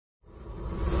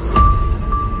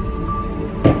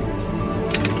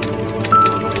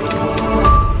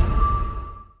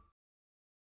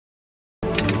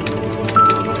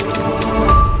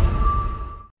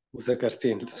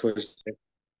مذاكرتين الأسبوع الجاي.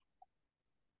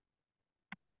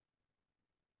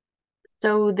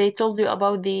 So they told you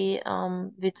about the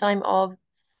time of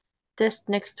test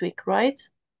next week, right?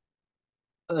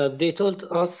 They told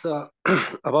us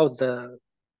about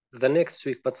the next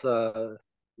week, but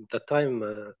the time,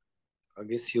 I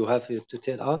guess you have to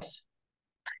tell us.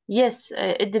 Yes,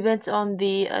 it depends on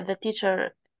the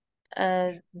teacher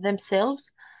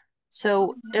themselves.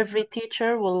 So every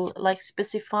teacher will like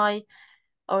specify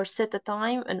or set a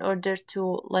time in order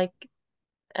to like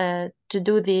to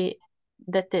do the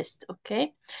test.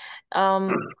 Okay.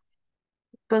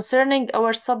 Concerning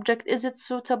our subject, is it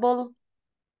suitable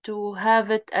to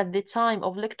have it at the time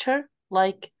of lecture,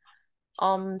 like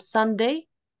Sunday?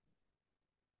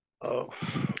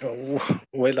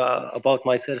 Well, about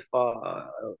myself,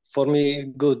 for me,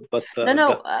 good, but No,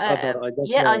 the other, I don't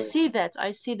yeah, I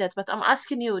know. see that, but I'm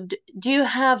asking you, do you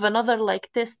have another like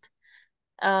test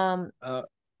um Uh,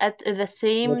 at the but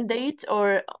same date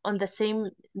or on the same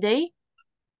day?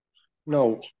 no,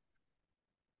 we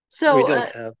So, don't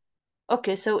have.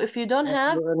 okay, so if you don't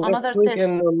have Next another week test,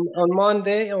 on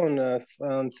Monday,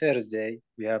 on Thursday,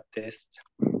 we have test.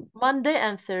 Monday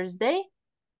and Thursday,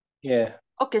 Yeah.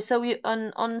 okay, so you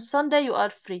on Sunday you are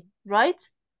free, right?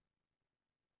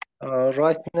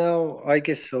 Right now, I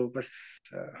guess so, but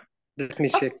let me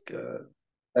check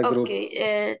a group.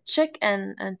 Okay, check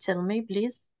and tell me,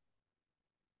 please.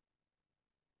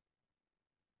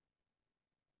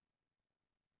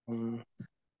 Mm,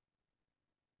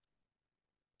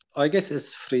 I guess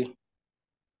it's free.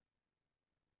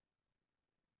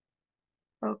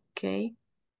 Okay,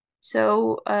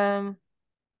 so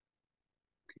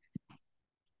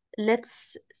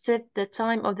let's set the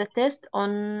time of the test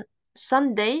on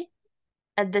Sunday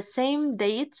at the same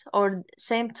date or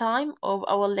same time of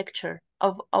our lecture,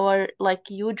 of our like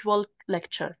usual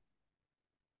lecture.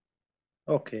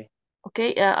 Okay.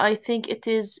 Okay, I think it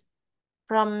is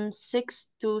from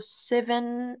 6 to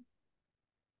 7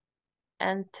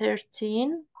 and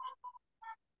 13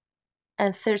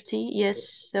 and 30. Yes,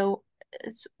 so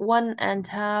it's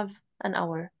 1.5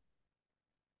 hour.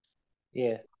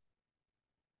 Yeah.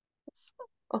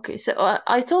 Okay, so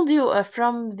I told you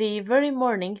from the very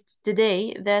morning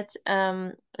today that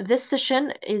this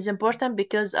session is important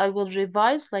because I will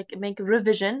revise, like make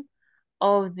revision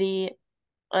of the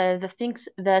things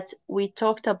that we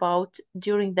talked about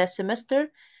during the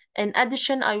semester. In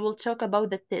addition, I will talk about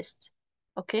the test.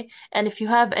 Okay, and if you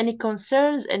have any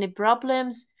concerns, any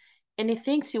problems, any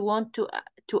things you want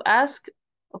to ask,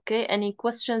 okay, any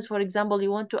questions, for example,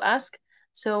 you want to ask,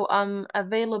 so I'm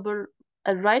available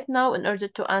right now in order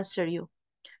to answer you.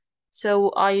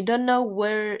 So I don't know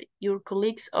where your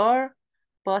colleagues are,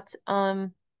 but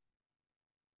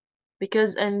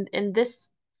because in this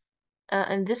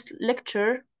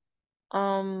lecture,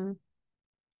 I'm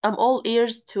all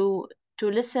ears to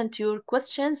listen to your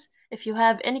questions if you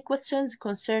have any questions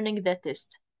concerning the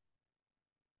test.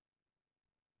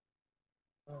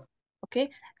 Okay,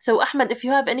 so Ahmed, if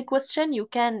you have any question, you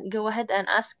can go ahead and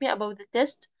ask me about the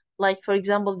test, like for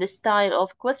example, the style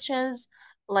of questions,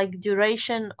 like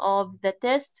duration of the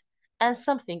test, and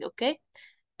something. Okay.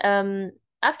 Um,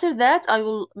 After that, I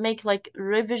will make like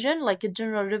revision, like a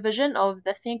general revision of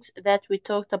the things that we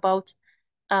talked about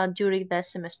during the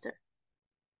semester.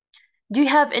 Do you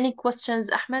have any questions,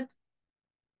 Ahmed?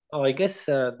 I guess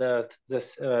the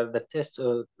test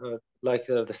like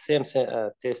the same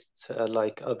test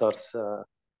like others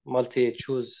multi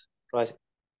choose, right?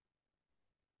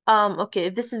 Okay,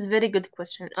 this is a very good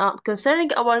question.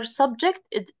 Concerning our subject,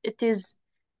 it is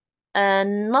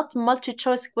not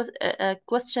multi-choice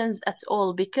questions at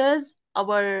all because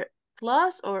our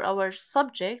class or our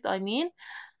subject, I mean,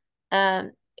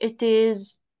 it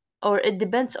is or it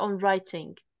depends on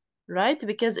writing, right?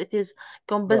 Because it is Right.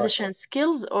 composition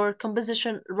skills or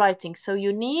composition writing. So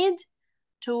you need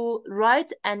to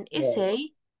write an Right.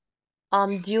 essay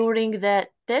during the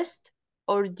test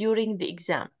or during the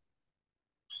exam.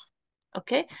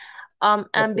 Okay. And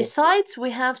Okay. besides,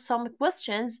 we have some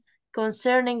questions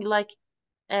concerning like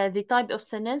the type of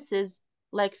sentences,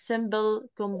 like simple,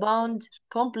 compound,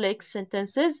 complex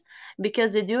sentences,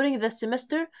 because during the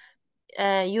semester,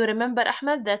 you remember,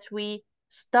 Ahmed, that we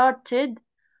started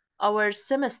our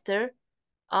semester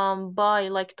by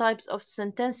like types of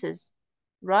sentences,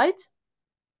 right?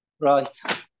 Right.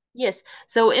 Yes.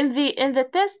 So in the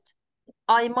test,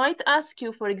 I might ask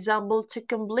you, for example, to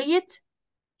complete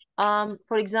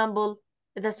for example,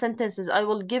 the sentences. I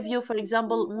will give you, for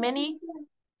example, many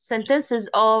sentences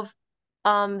of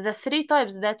the three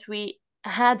types that we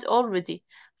had already.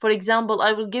 For example,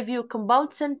 I will give you a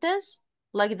compound sentence,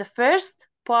 like the first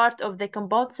part of the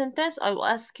compound sentence, I will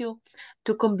ask you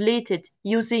to complete it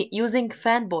using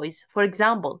fanboys, for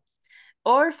example.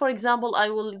 Or, for example, I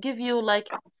will give you like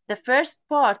the first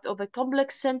part of a complex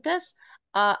sentence,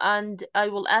 and I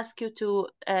will ask you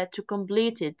to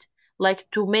complete it, like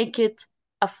to make it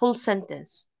a full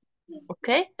sentence.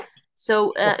 Okay? So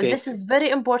Okay. this is very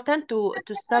important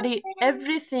to study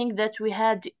everything that we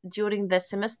had during the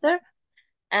semester.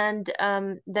 And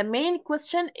the main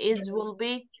question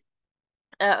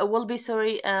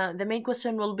the main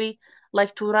question will be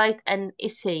like to write an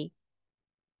essay.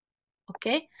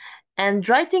 Okay? And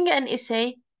writing an essay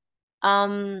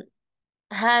um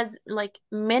has like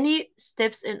many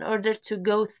steps in order to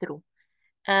go through.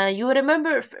 You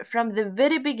remember from the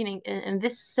very beginning in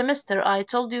this semester, I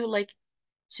told you like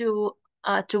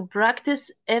to practice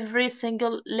every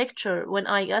single lecture when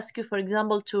I ask you, for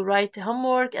example, to write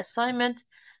homework assignment.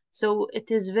 So it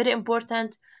is very important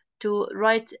to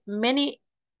write many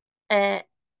uh,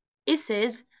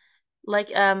 essays like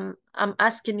I'm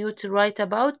asking you to write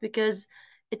about, because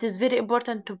it is very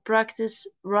important to practice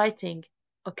writing.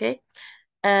 Okay?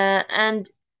 And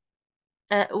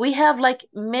we have like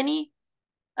many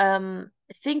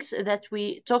things that we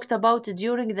talked about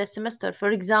during the semester. For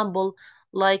example,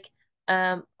 like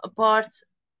um, parts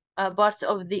parts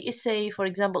of the essay. For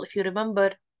example, if you remember,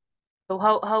 so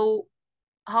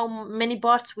how many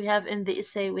parts we have in the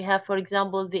essay? We have, for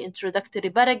example, the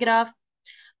introductory paragraph,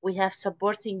 we have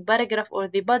supporting paragraph or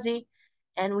the body,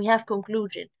 and we have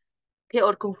conclusion, okay,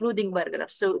 or concluding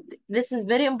paragraph. So this is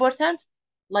very important,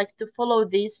 like to follow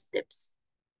these steps.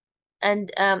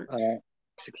 And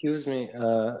Excuse me.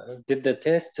 Did the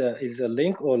test is a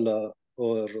link or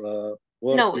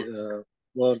word no,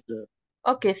 word?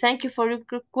 okay, thank you for your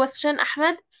question,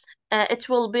 Ahmed. It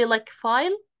will be like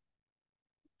file,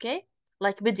 okay,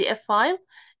 like PDF file,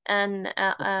 and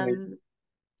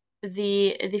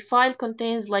Okay. the file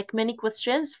contains like many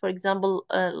questions. For example,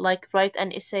 like write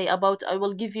an essay about. I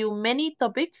will give you many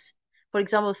topics, for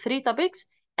example, 3 topics,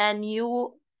 and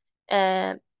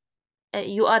uh,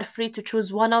 you are free to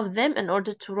choose one of them in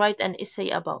order to write an essay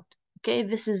about. Okay,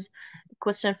 this is a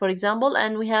question, for example,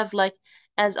 and we have like,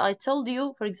 as I told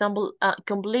you, for example,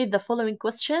 complete the following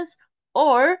questions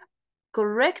or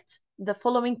correct the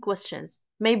following questions.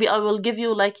 Maybe I will give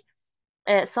you like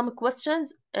some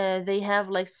questions, they have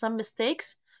like some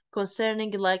mistakes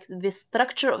concerning like the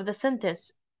structure of the sentence.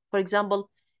 For example,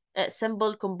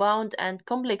 simple, compound, and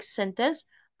complex sentence.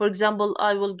 For example,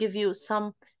 I will give you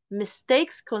some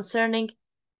mistakes concerning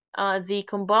the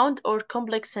compound or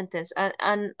complex sentence,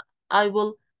 and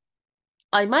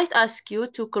I might ask you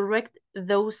to correct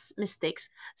those mistakes.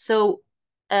 So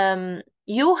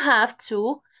you have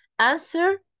to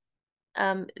answer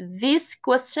these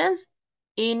questions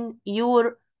in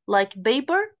your like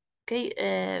paper,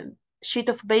 okay, sheet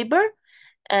of paper,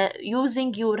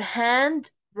 using your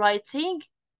handwriting.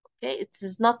 Okay, it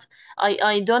is not,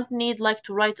 I don't need like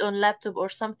to write on laptop or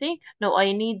something. No,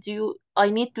 I need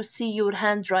to see your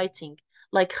handwriting,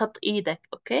 like خط ايدك.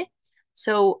 Okay,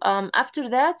 so after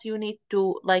that you need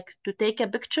to like to take a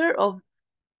picture of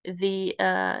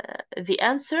the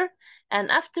answer, and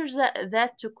after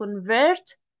that to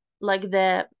convert like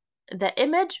the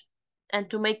image and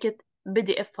to make it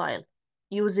PDF file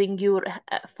using your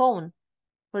phone.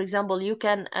 For example, you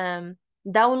can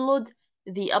download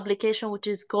the application which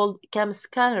is called Cam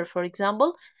Scanner, for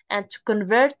example, and to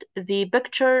convert the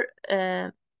picture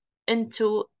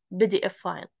into PDF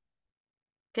file.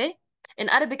 Okay, in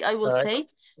Arabic I will Uh, say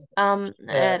uh,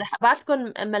 راح ابعت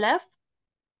لكم ملف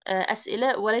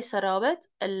أسئلة وليس رابط.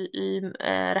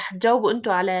 راح تجاوبوا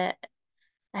أنتوا على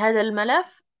هذا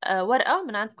الملف، ورقة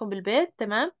من عندكم بالبيت،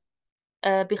 تمام،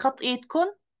 بخط إيدكم.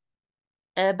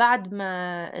 بعد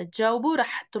ما تجاوبوا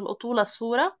راح تلقطوا له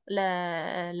صورة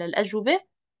للأجوبة،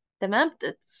 تمام،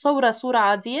 تصورها صورة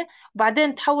عادية،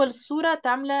 وبعدين تحول الصورة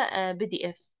تعملها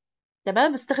PDF،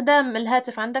 تمام، باستخدام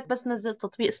الهاتف عندك. بس نزل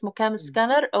تطبيق اسمه كام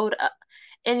سكانر أو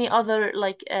any other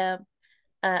like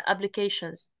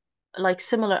applications like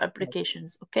similar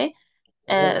applications. okay.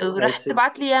 I وراح see.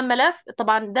 تبعت لي اياه ملف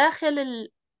طبعا داخل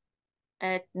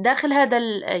داخل هذا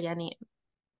يعني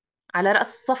على رأس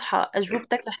الصفحة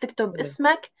أجوبتك راح تكتب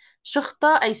اسمك،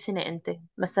 شخطة، أي سنة أنت،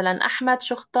 مثلا أحمد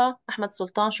شخطة، أحمد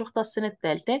سلطان شخطة، السنة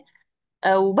الثالثة.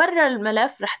 وبرا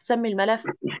الملف راح تسمي الملف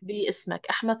باسمك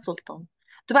أحمد سلطان،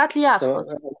 تبعت لي إياه على طب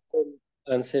الخاص.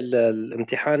 أنسى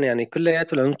الامتحان يعني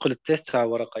كلياته لننقل التيست على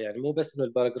ورقة، يعني مو بس إنه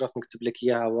الباراجراف نكتب لك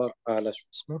إياها على على شو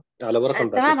اسمه على ورقة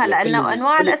نبعث تمام. لك إياه هلا كل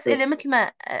انواع كل التيست.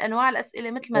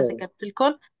 الاسئله مثل ما ذكرت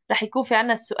لكم، رح يكون في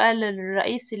عنا السؤال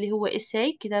الرئيسي اللي هو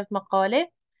essay، كتابة مقالة،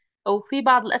 أو في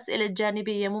بعض الأسئلة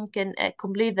الجانبية ممكن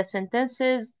complete the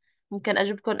sentences، ممكن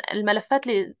أجيب لكم الملفات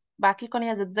اللي بعت لكم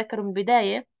إياها إذا تتذكروا من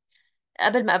البداية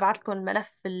قبل ما أبعت لكم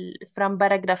الملف from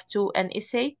paragraph 2 an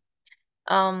essay.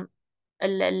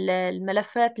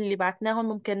 الملفات اللي بعتناهم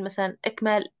ممكن مثلا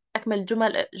أكمل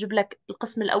الجمل، أجيب لك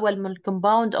القسم الأول من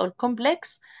الكومباوند أو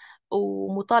الكومبلكس،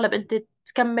 ومطالب أنت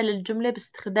تكمل الجملة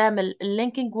باستخدام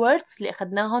اللينكينج ووردز اللي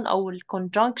أخذناهم أو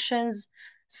الكونجنكشنز،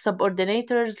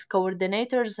 subordinators،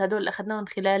 coordinators، هدول اللي أخذناهم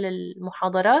خلال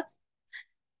المحاضرات.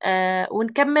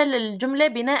 ونكمل الجملة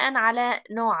بناء على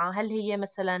نوعها، هل هي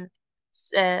مثلا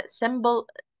simple،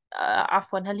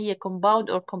 عفوا هل هي compound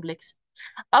or complex.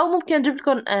 أو ممكن أجيب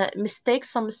لكم mistakes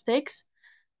some mistakes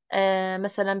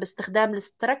مثلا باستخدام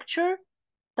الستركتشر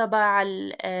تبع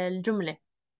الجملة.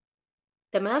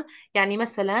 تمام، يعني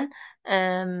مثلا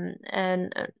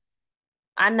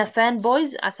عندنا فان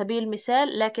بويز على سبيل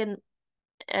المثال، لكن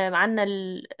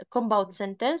عندنا compound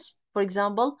sentence for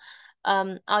example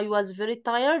I was very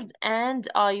tired and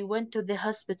I went to the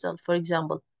hospital for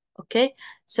example. Okay,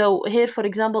 so here for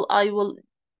example I will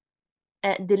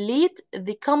delete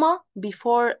the comma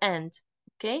before and.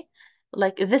 Okay,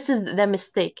 like this is the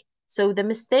mistake. So the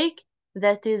mistake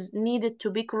that is needed to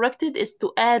be corrected is to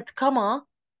add comma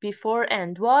before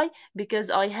and. Why? Because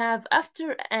I have after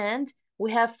and we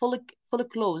have full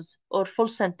clause or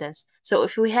full sentence. So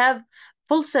if we have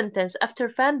full sentence after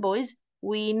fanboys,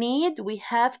 we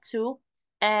have to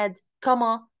add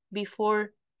comma before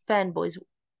fanboys.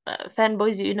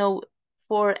 Fanboys, you know,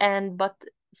 for and but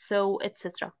so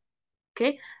etc.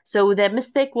 Okay, so the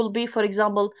mistake will be, for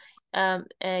example,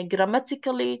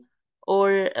 grammatically,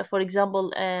 or for example,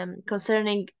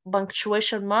 concerning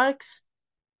punctuation marks.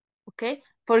 Okay,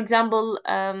 for example,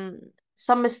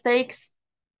 some mistakes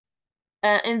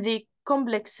in the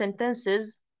complex sentences,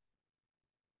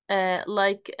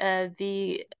 like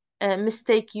the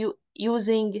mistake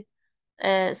using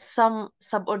some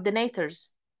subordinators,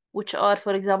 which are,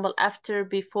 for example, after,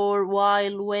 before,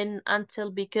 while, when, until,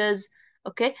 because.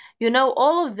 Okay, you know,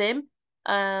 all of them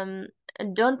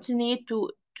don't need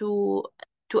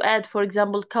to add, for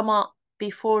example, comma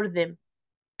before them.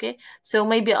 Okay, so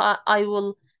maybe I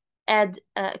will add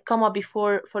a comma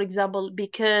before, for example,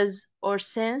 because or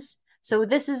since. So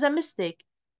this is a mistake.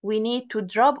 We need to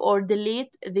drop or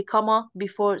delete the comma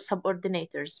before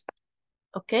subordinators.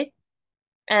 Okay,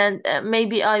 and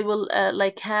maybe I will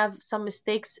like have some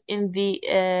mistakes in the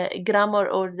grammar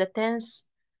or the tense.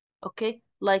 Okay,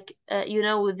 like you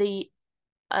know, the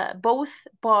both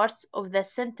parts of the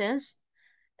sentence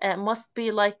must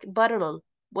be like parallel.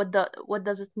 What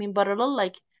does it mean parallel?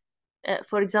 Like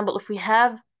for example, if we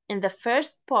have in the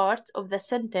first part of the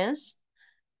sentence,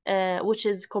 which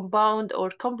is compound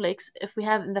or complex, if we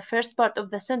have in the first part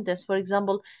of the sentence, for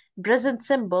example, present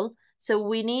simple, so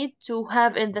we need to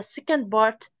have in the second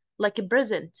part like a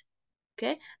present.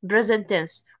 Okay, present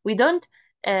tense. We don't,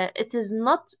 it is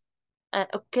not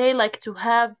okay like to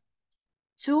have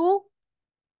two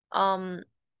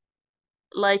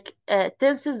like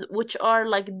tenses which are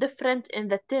like different in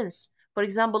the tense. For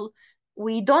example,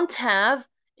 we don't have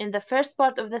in the first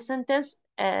part of the sentence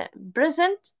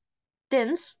present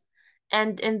tense,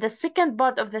 and in the second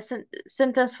part of the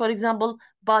sentence, for example,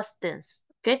 past tense.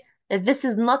 Okay, this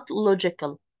is not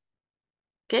logical.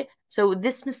 Okay, so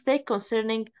this mistake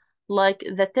concerning like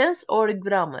the tense or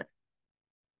grammar.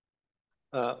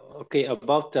 Okay,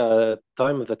 about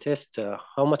time of the test,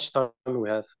 how much time we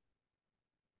have?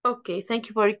 Okay, thank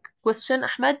you for your question,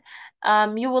 Ahmed.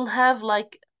 You will have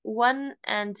like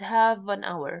 1.5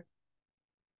 hour.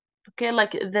 Okay,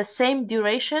 like the same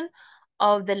duration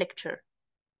of the lecture.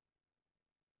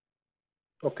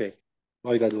 Okay,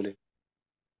 my God, Willie.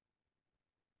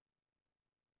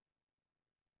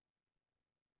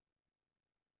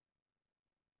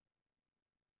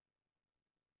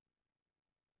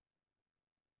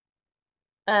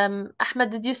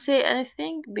 Ahmed, did you say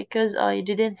anything? Because I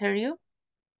didn't hear you.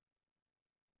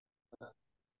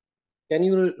 Can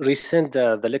you resend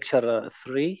the lecture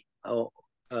 3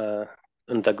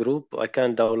 in the group? I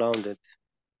can download it.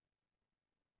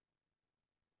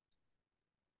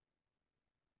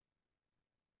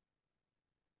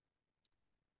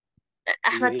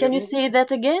 Ahmed, hear can you me? say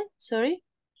that again? Sorry.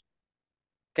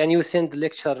 Can you send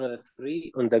lecture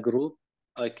 3 on the group?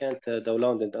 I can't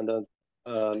download it and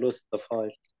lose the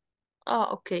file.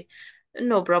 Oh, okay.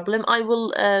 No problem. I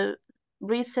will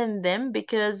resend them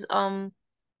because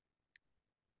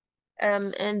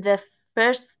in the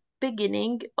first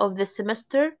beginning of the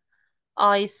semester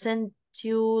I sent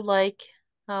you like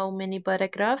how many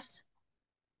paragraphs?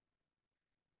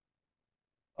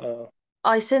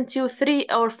 I sent you 3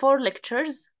 or 4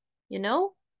 lectures, you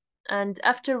know, and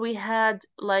after we had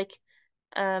like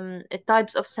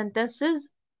types of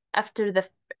sentences, after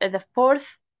the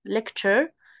fourth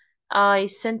lecture, I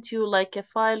sent you like a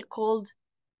file called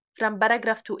From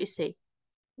Paragraph to Essay,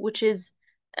 which is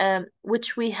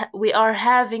which we are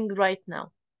having right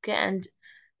now. Okay, and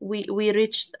we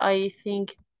reached, I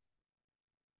think,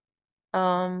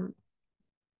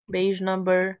 page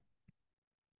number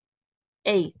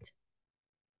 8.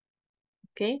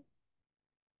 Okay.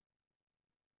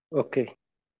 Okay.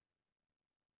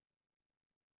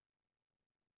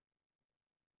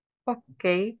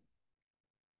 Okay.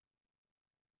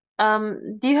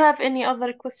 Do you have any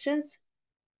other questions,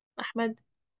 Ahmed?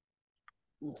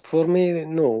 For me,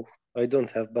 no, I don't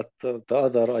have, but the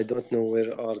other, I don't know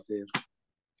where are they.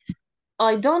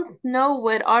 I don't know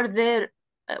where are I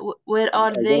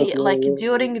don't they, know like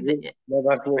during the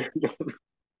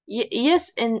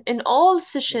yes, in all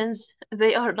sessions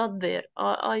they are not there.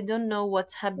 I don't know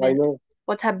I know,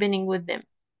 what's happening with them.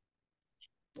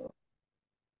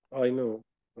 I know.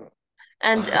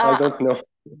 And I don't know.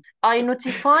 I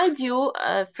notified you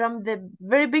from the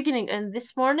very beginning and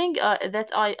this morning that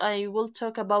I will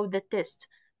talk about the test.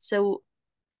 So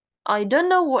I don't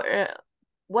know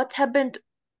what happened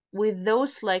with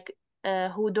those like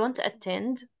who don't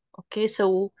attend. Okay,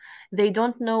 so they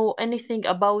don't know anything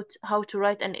about how to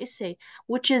write an essay,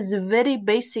 which is a very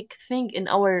basic thing in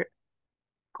our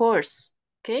course.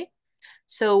 Okay,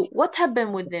 so what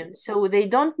happened with them? So they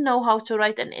don't know how to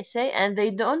write an essay, and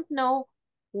they don't know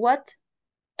what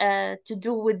to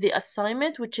do with the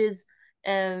assignment, which is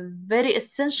a very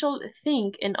essential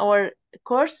thing in our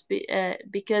course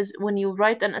because when you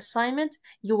write an assignment,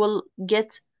 you will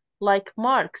get like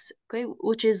marks, okay,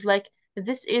 which is like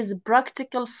this is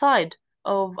practical side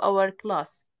of our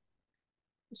class.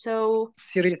 So,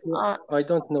 Seriously, uh, I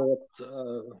don't know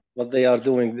what they are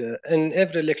doing. In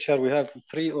every lecture, we have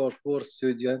 3 or 4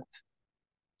 students,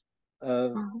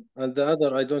 mhm. and the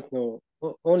other, I don't know.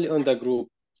 Only on the group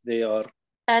they are.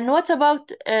 And what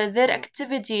about their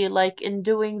activity, like in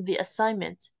doing the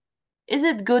assignment? Is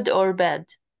it good or bad?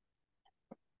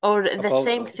 Or the About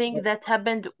same thing that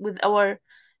happened with our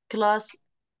class,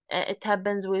 it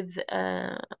happens with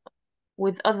in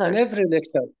others?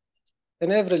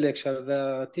 every lecture,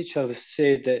 the teachers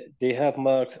say that they have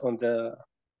marks on the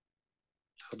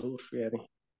الحضور يعني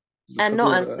And no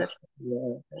الحضور answer.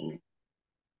 يعني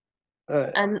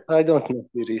And I don't know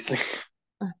seriously.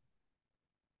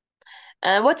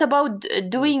 what about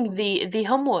doing the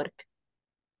homework?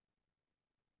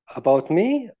 About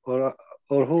me or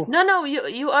who? No,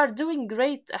 you are doing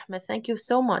great, Ahmed. Thank you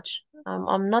so much.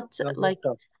 I'm not like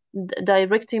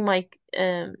directing my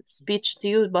speech to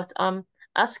you, but I'm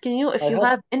asking you if I you have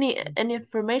have any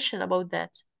information about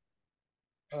that.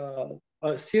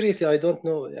 seriously, I don't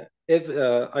know if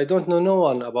I don't know no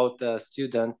one about the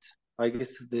student. I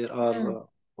guess there are Mm.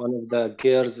 one of the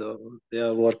girls they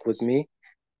are work with me,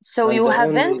 So and you the only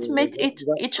haven't met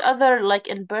each other like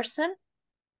in person?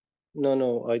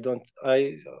 no I don't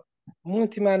I مو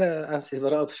انت معنا انسه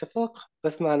براءة وشفاق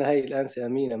بس معنا هاي الانسه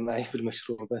امينه معي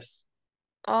بالمشروع بس.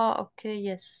 Oh, okay,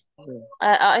 yes.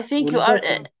 Yeah. I think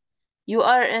والباقي you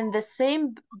are in the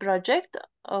same project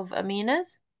of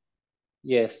Amina's.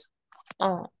 yes,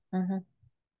 Oh, mm-hmm.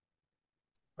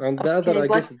 and the other Okay, I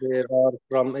but guess they are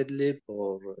from Idlib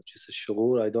or just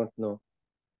الشغور. I don't know.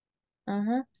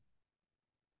 mm-hmm.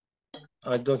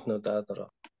 I don't know the other.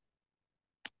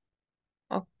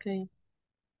 Okay.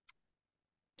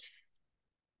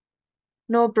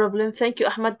 No problem. Thank you,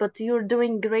 Ahmad. But you're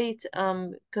doing great.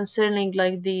 Concerning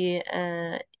like the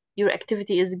your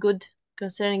activity is good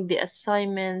concerning the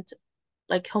assignment,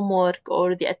 like homework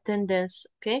or the attendance.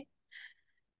 Okay.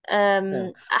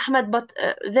 Thanks. Ahmad, but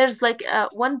there's like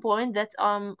one point that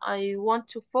I want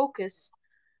to focus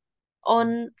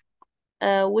on,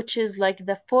 which is like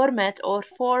the format or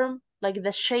form, like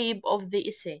the shape of the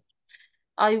essay.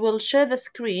 I will share the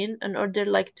screen in order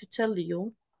like to tell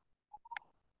you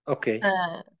Okay.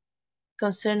 uh,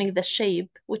 concerning the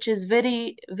shape, which is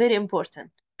very, very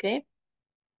important. Okay.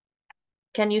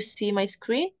 Can you see my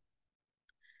screen?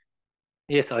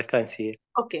 Yes, I can see it.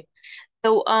 Okay.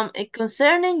 So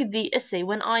concerning the essay,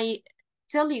 when I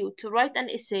tell you to write an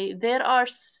essay, there are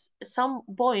some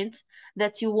points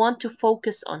that you want to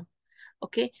focus on.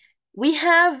 Okay. We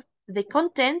have the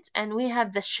content and we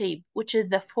have the shape, which is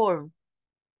the form,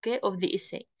 okay, of the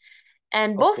essay.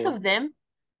 And both Okay. of them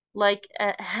like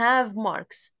have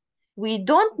marks. We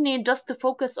don't need just to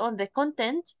focus on the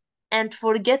content and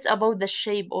forget about the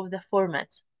shape of the format.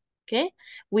 Okay,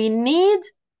 we need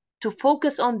to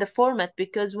focus on the format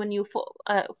because when you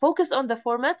focus on the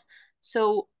format,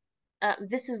 so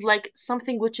this is like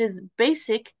something which is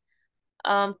basic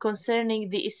concerning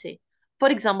the essay. For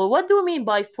example, what do we mean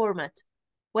by format?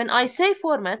 When I say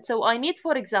format, so I need,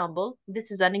 for example,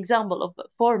 this is an example of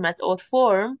format or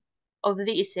form of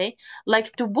the essay,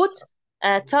 like to put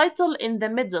a title in the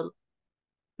middle,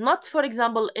 not, for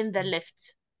example, in the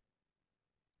left.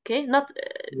 Okay, not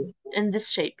in this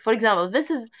shape. For example,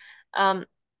 this is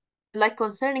like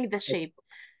concerning the shape.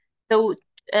 So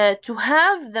to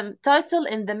have the title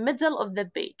in the middle of the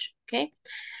page. Okay,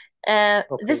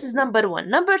 this is number one.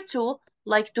 Number two,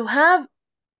 like to have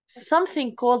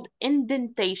something called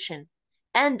indentation.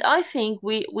 And I think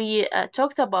we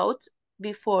talked about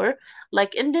before,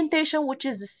 like indentation, which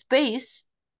is a space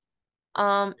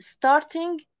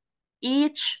starting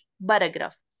each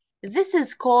paragraph. This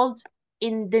is called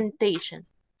indentation.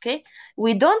 Okay,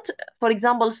 we don't, for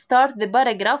example, start the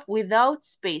paragraph without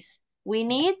space. We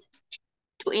need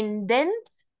to indent.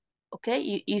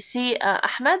 Okay, you see,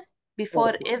 Ahmed,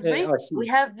 before every I see. we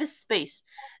have this space.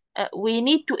 We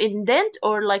need to indent,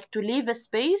 or like to leave a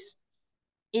space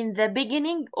in the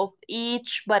beginning of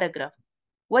each paragraph.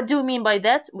 What do you mean by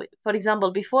that? For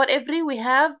example, before every we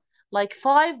have like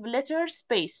 5 letter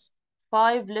space.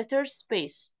 5 letter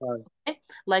space. Okay?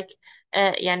 Like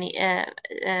يعني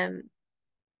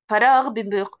فراغ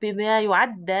بما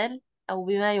يعدل أو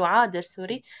بما يعادل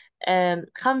سوري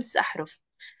 5 أحرف.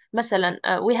 مثلا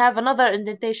we have another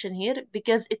indentation here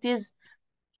because it is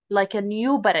like a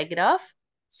new paragraph,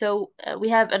 so we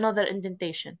have another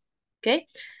indentation. Okay,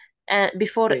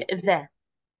 before the,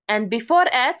 and before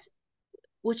at,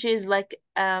 which is like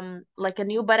a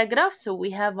new paragraph, so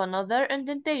we have another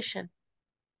indentation.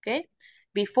 Okay,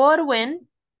 before when,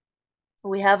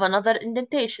 we have another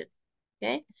indentation.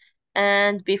 Okay,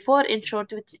 and before in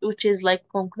short, which is like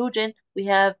conclusion, we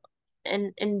have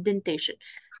an indentation.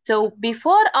 So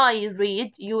before I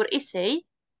read your essay,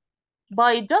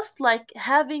 by just like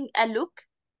having a look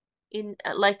in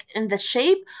like in the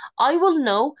shape, I will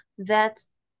know that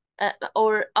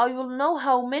or I will know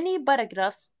how many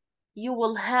paragraphs you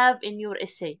will have in your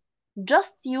essay,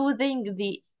 just using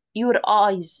the your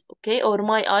eyes. Okay, or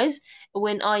my eyes,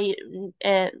 when I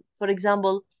for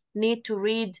example need to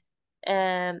read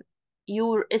um,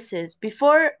 your essays.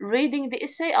 Before reading the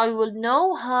essay, I will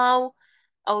know how,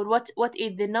 or what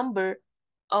is the number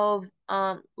of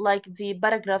like the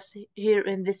paragraphs here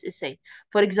in this essay.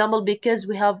 For example, because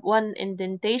we have one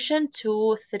indentation,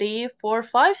 2, 3, 4,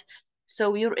 5,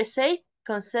 so your essay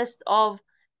consists of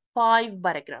 5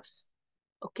 paragraphs.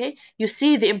 Okay, you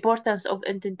see the importance of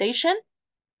indentation.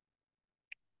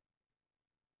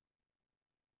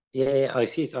 Yeah, I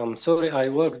see it. I'm sorry, I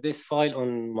work this file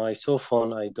on my cell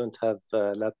phone. I don't have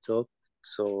a laptop,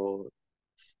 so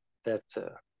that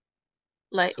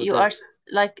Like so you that are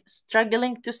like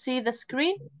struggling to see the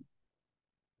screen.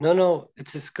 no,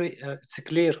 it's a screen. It's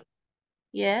clear.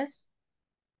 Yes.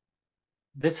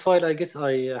 This file, I guess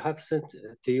I have sent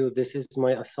to you. This is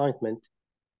my assignment.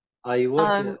 I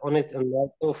work on it on my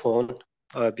cell phone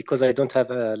because I don't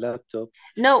have a laptop.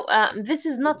 No, this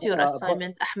is not your But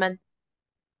assignment, Ahmed.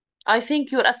 I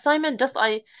think your assignment, just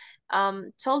I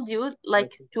told you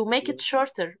like to make it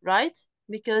shorter, right?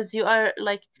 Because you are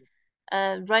like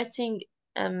writing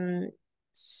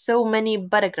so many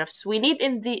paragraphs. We need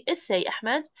in the essay,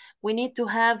 Ahmed, we need to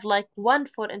have like one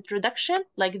for introduction,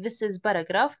 like this is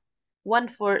paragraph, one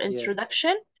for yeah,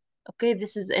 introduction. Okay,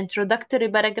 this is introductory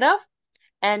paragraph,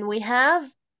 and we have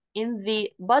in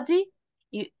the body,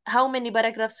 how many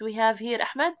paragraphs we have here,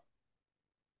 Ahmed?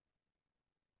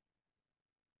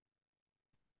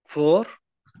 4.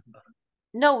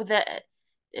 No,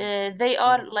 they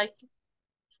are like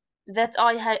that.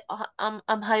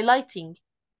 I'm highlighting.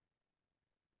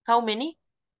 How many?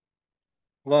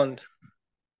 1.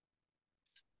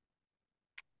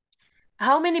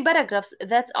 How many paragraphs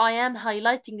that I am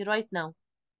highlighting right now?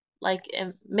 Like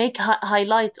make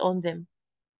highlights on them.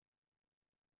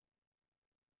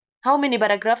 How many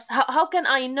paragraphs? How can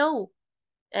I know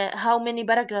how many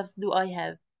paragraphs do I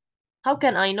have? How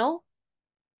can I know?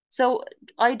 So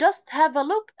I just have a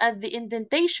look at the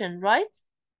indentation, right?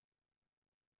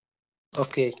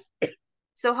 Okay.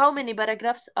 So how many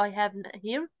paragraphs I have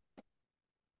here?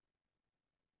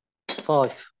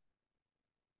 5.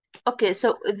 Okay,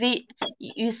 so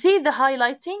you see the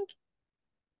highlighting?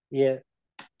 Yeah.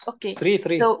 Okay, 3.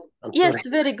 so I'm sorry. yes,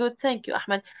 very good. Thank you,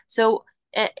 Ahmed. So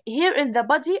here in the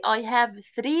body, I have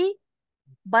 3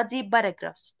 body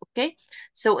paragraphs. Okay,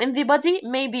 so in the body,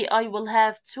 maybe I will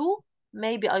have 2,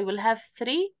 maybe I will have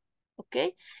 3.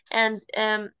 Okay, and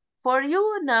for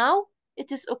you now,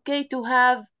 it is okay to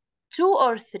have 2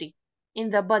 or 3 in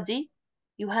the body.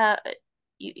 You have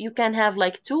you can have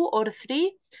like 2 or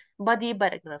 3 body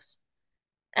paragraphs.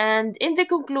 And in the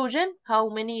conclusion, how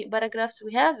many paragraphs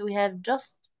we have? We have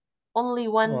just only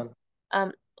one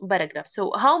 1. paragraphs.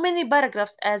 So how many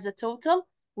paragraphs as a total?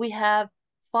 We have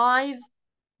 5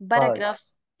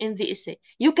 paragraphs in the essay.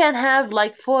 You can have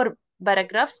like 4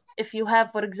 paragraphs if you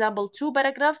have, for example, 2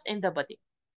 paragraphs in the body.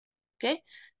 Okay,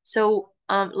 so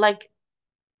like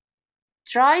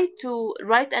try to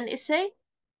write an essay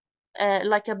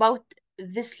like about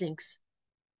these links,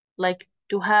 like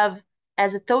to have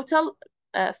as a total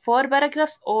 4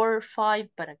 paragraphs or 5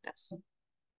 paragraphs.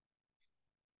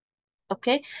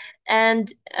 Okay,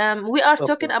 and we are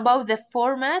talking about the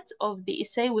format of the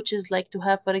essay, which is like to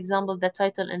have, for example, the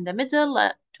title in the middle,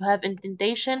 to have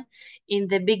indentation in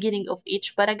the beginning of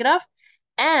each paragraph,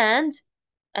 and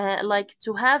like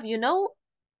to have, you know,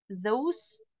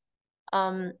 those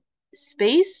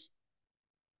space,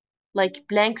 like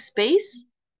blank space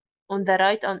on the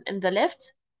right and the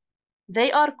left,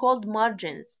 they are called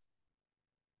margins.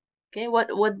 Okay,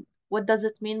 what does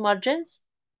it mean, margins?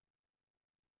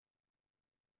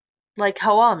 Like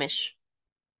hawamish.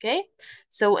 Okay,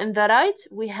 so in the right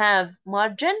we have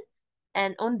margin,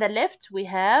 and on the left we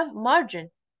have margin.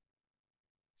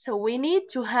 So we need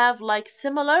to have like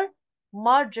similar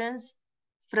margins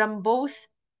from both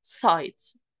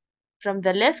sides, from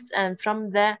the left and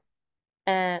from the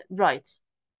right.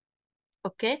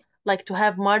 Okay, like to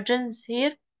have margins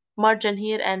here, margin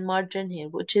here, and margin here,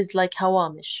 which is like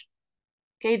hawamish.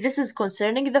 Okay, this is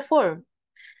concerning the form.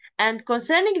 And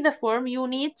concerning the form, you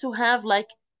need to have like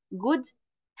good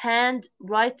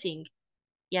handwriting.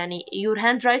 Yani your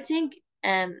handwriting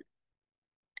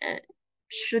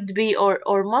should be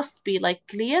or must be like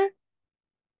clear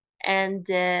and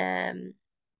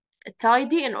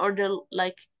tidy in order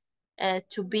like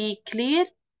to be clear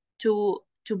to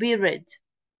be read.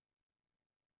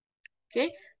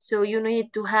 Okay, so you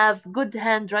need to have good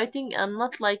handwriting and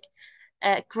not like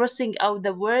crossing out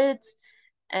the words.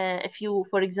 If you,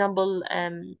 for example,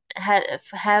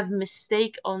 have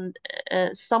mistake on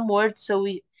some words, so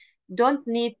we don't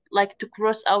need like to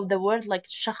cross out the word like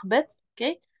shakhbet.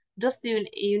 Okay, just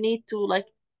you need to like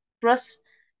cross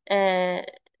the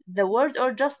word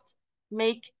or just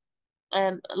make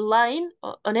line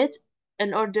on it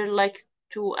in order like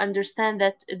to understand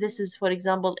that this is, for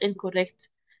example, incorrect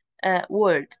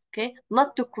word. Okay,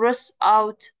 not to cross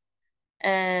out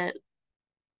uh,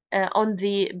 on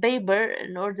the paper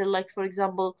in order like, for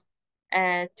example,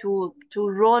 to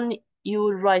run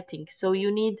your writing. So you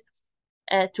need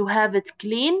to have it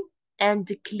clean and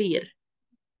clear.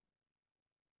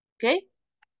 Okay,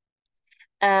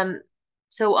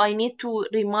 so I need to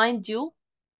remind you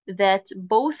that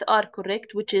both are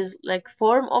correct, which is like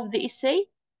form of the essay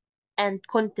and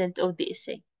content of the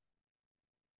essay.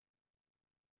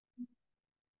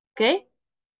 Okay,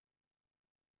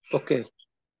 Okay.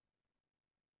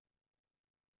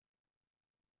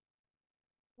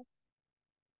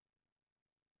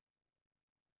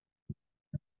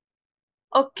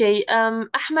 okay.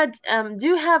 Ahmed, do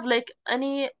you have like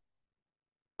any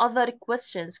other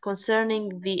questions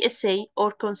concerning the essay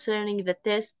or concerning the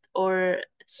test or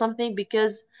something?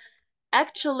 Because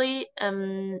actually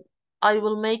I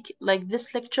will make like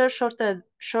this lecture shorter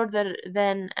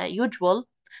than usual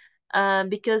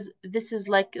because this is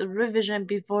like a revision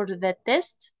before the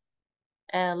test,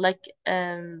 like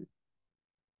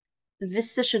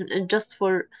this session is just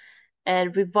for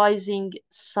revising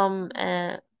some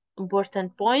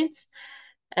important points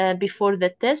before the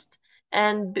test.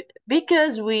 And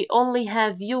because we only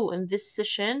have you in this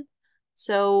session,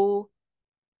 so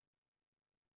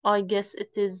I guess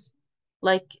it is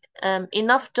like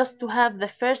enough just to have the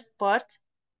first part.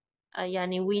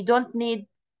 Yani we don't need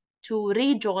to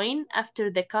rejoin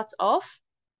after the cut off.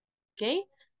 Okay,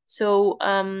 so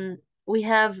we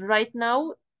have right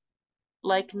now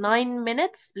like 9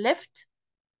 minutes left.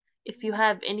 If you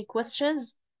have any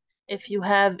questions, if you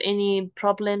have any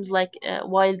problems like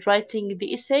while writing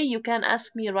the essay, you can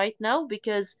ask me right now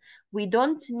because we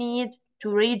don't need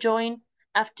to rejoin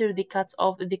after the cut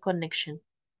of the connection.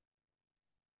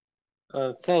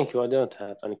 Thank you. I don't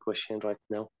have any question right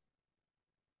now.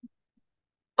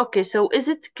 Okay, so is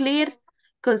it clear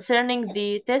concerning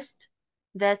the test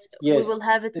that we Yes, will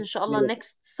have it it's inshallah clear.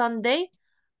 next Sunday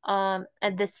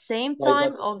at the same I got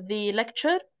time of the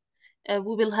lecture? We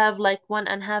will have like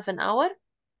 1.5 hour.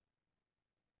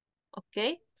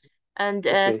 Okay, and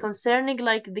okay. concerning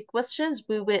like the questions,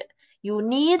 you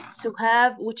need to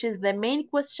have, which is the main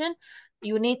question,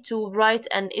 you need to write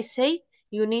an essay.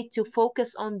 You need to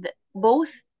focus on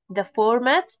both the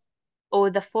format or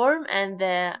the form and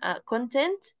the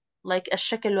content, like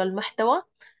الشكل والمحتوى.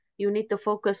 You need to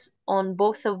focus on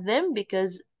both of them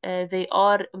because they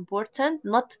are important.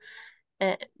 Not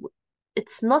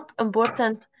it's not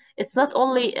important. It's not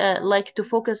only like to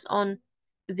focus on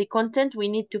the content, we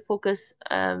need to focus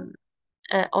on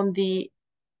the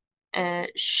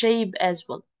shape as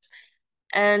well.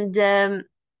 And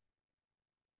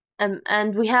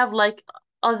we have like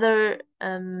other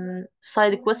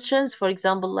side questions, for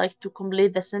example, like to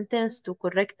complete the sentence, to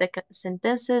correct the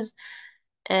sentences,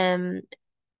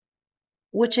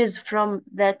 which is from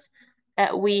that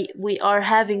we are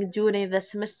having during the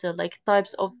semester, like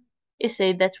types of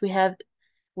essay that we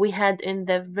had in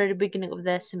the very beginning of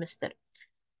the semester.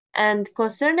 And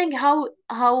concerning how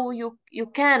you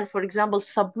can, for example,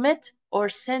 submit or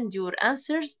send your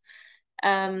answers,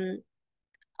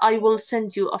 I will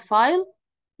send you a file,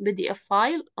 PDF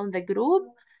file on the group,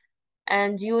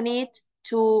 and you need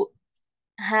to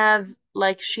have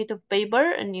like sheet of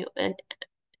paper and you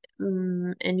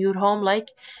in your home, like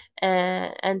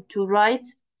and to write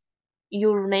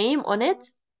your name on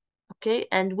it, okay,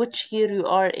 and which year you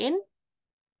are in,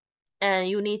 and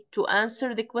you need to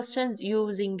answer the questions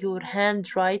using your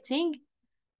handwriting.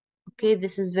 Okay,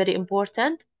 this is very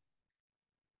important.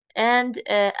 And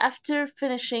after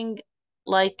finishing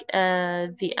like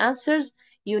the answers,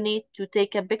 you need to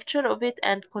take a picture of it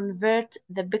and convert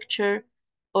the picture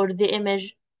or the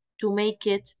image to make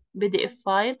it PDF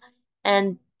file.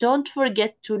 And don't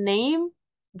forget to name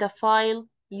the file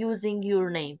using your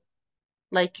name,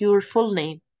 like your full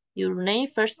name, your name,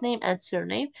 first name and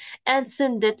surname, and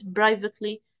send it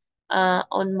privately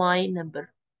on my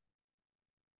number.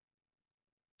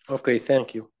 Okay,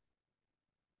 thank you.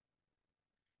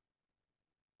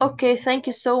 Okay, thank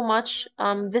you so much.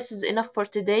 This is enough for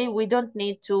today. We don't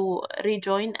need to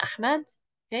rejoin Ahmed,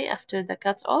 okay, after the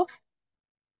cut off.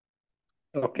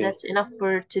 Okay. That's enough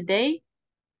for today.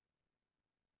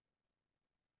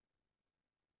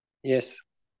 Yes.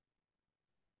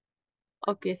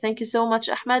 Okay, thank you so much,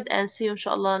 Ahmed, and see you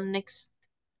inshallah next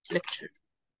lecture.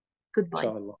 Goodbye.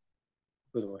 Inshallah.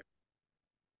 Goodbye.